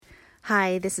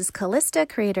Hi, this is Callista,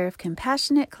 creator of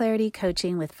Compassionate Clarity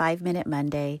Coaching with 5 Minute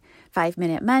Monday. 5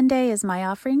 Minute Monday is my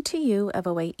offering to you of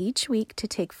a way each week to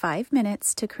take 5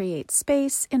 minutes to create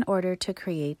space in order to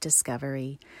create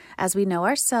discovery. As we know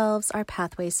ourselves, our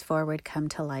pathways forward come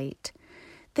to light.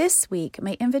 This week,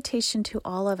 my invitation to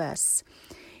all of us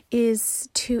is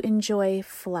to enjoy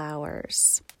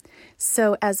flowers.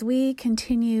 So as we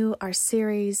continue our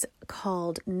series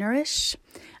called Nourish,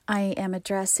 I am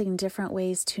addressing different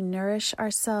ways to nourish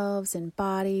ourselves in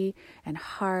body and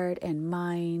heart and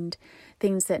mind,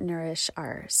 things that nourish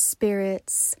our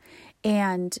spirits.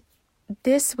 And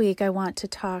this week, I want to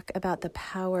talk about the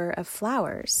power of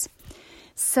flowers.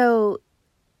 So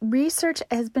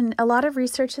a lot of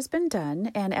research has been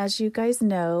done. And as you guys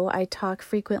know, I talk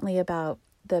frequently about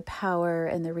the power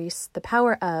and the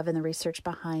power of and the research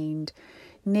behind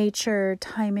nature,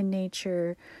 time in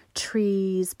nature,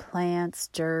 trees, plants,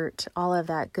 dirt, all of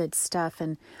that good stuff,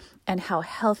 and how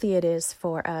healthy it is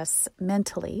for us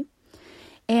mentally.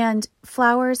 And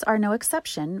flowers are no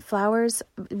exception.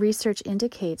 Research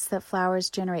indicates that flowers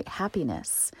generate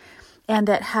happiness, and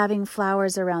that having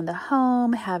flowers around the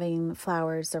home, having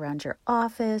flowers around your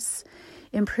office,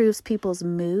 improves people's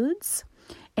moods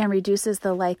and reduces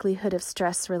the likelihood of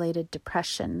stress-related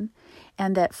depression,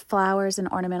 and that flowers and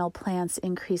ornamental plants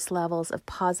increase levels of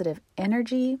positive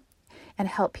energy and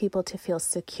help people to feel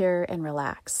secure and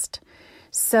relaxed.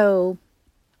 So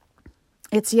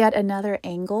it's yet another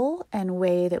angle and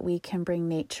way that we can bring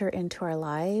nature into our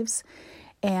lives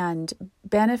and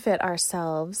benefit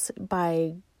ourselves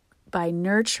by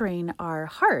nurturing our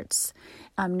hearts,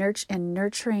 and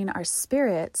nurturing our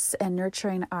spirits, and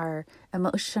nurturing our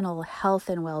emotional health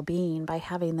and well-being by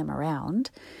having them around.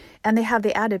 And they have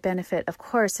the added benefit, of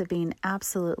course, of being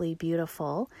absolutely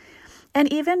beautiful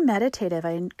and even meditative.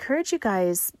 I encourage you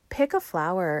guys, pick a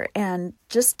flower and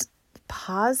just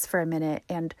pause for a minute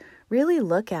and really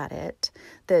look at it.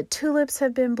 The tulips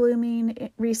have been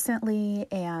blooming recently,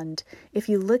 and if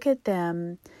you look at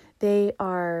them,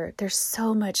 there's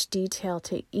so much detail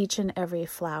to each and every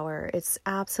flower. It's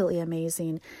absolutely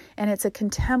amazing. And it's a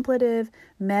contemplative,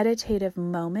 meditative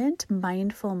moment,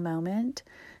 mindful moment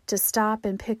to stop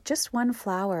and pick just one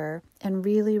flower and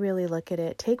really, really look at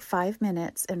it. Take 5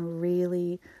 minutes and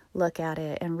really look at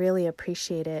it and really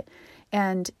appreciate it.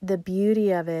 And the beauty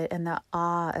of it and the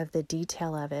awe of the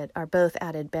detail of it are both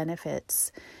added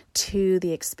benefits to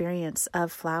the experience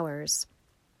of flowers.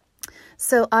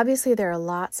 So obviously there are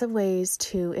lots of ways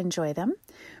to enjoy them.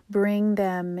 Bring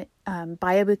them,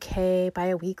 buy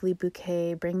a weekly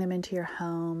bouquet, bring them into your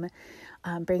home,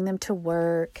 bring them to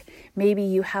work. Maybe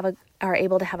you are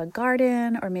able to have a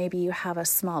garden, or maybe you have a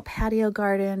small patio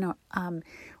garden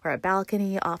or a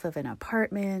balcony off of an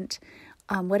apartment.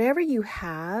 Whatever you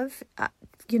have,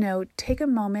 take a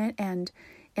moment and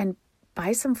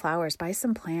buy some flowers, buy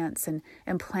some plants, and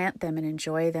plant them and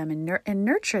enjoy them and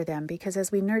nurture them, because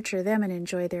as we nurture them and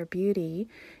enjoy their beauty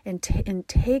and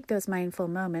take those mindful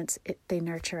moments, they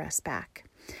nurture us back.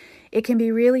 It can be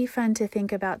really fun to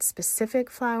think about specific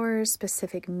flowers,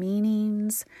 specific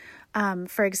meanings.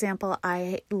 For example,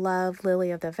 I love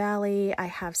lily of the valley. I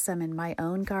have some in my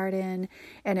own garden,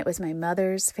 and it was my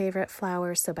mother's favorite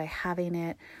flower. So by having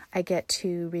it, I get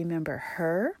to remember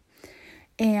her.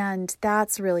 And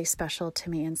that's really special to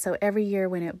me. And so every year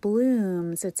when it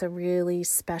blooms, it's a really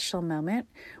special moment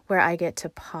where I get to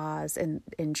pause and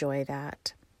enjoy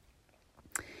that.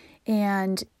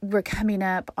 And we're coming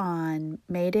up on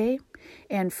May Day.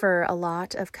 And for a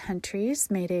lot of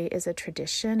countries, May Day is a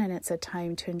tradition, and it's a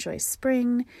time to enjoy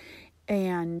spring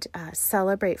and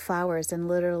celebrate flowers, and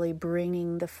literally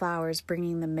bringing the flowers,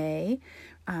 bringing the May.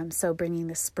 So bringing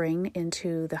the spring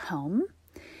into the home.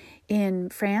 In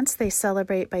France, they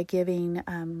celebrate by giving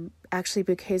actually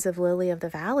bouquets of lily of the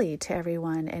valley to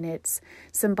everyone, and it's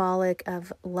symbolic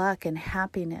of luck and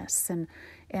happiness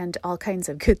and all kinds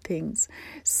of good things.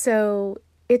 So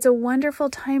it's a wonderful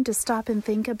time to stop and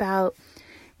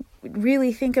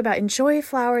really think about, enjoy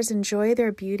flowers, enjoy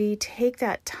their beauty, take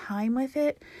that time with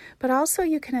it, but also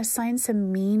you can assign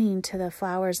some meaning to the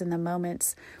flowers and the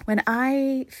moments. When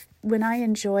I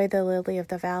enjoy the lily of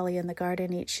the valley in the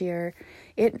garden each year,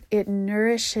 it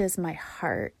nourishes my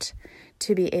heart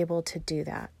to be able to do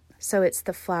that. So it's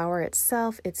the flower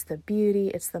itself, it's the beauty,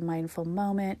 it's the mindful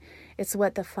moment, it's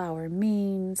what the flower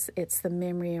means, it's the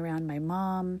memory around my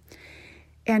mom.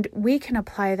 And we can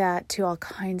apply that to all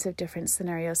kinds of different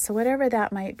scenarios. So whatever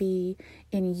that might be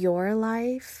in your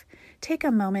life, take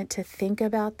a moment to think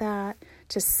about that,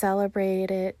 to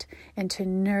celebrate it, and to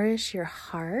nourish your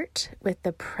heart with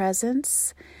the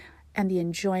presence and the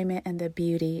enjoyment and the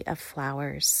beauty of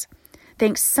flowers.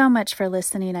 Thanks so much for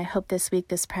listening. I hope this week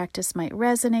this practice might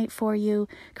resonate for you,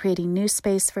 creating new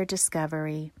space for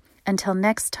discovery. Until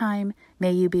next time,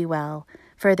 may you be well.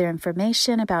 Further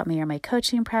information about me or my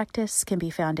coaching practice can be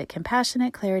found at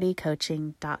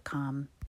CompassionateClarityCoaching.com.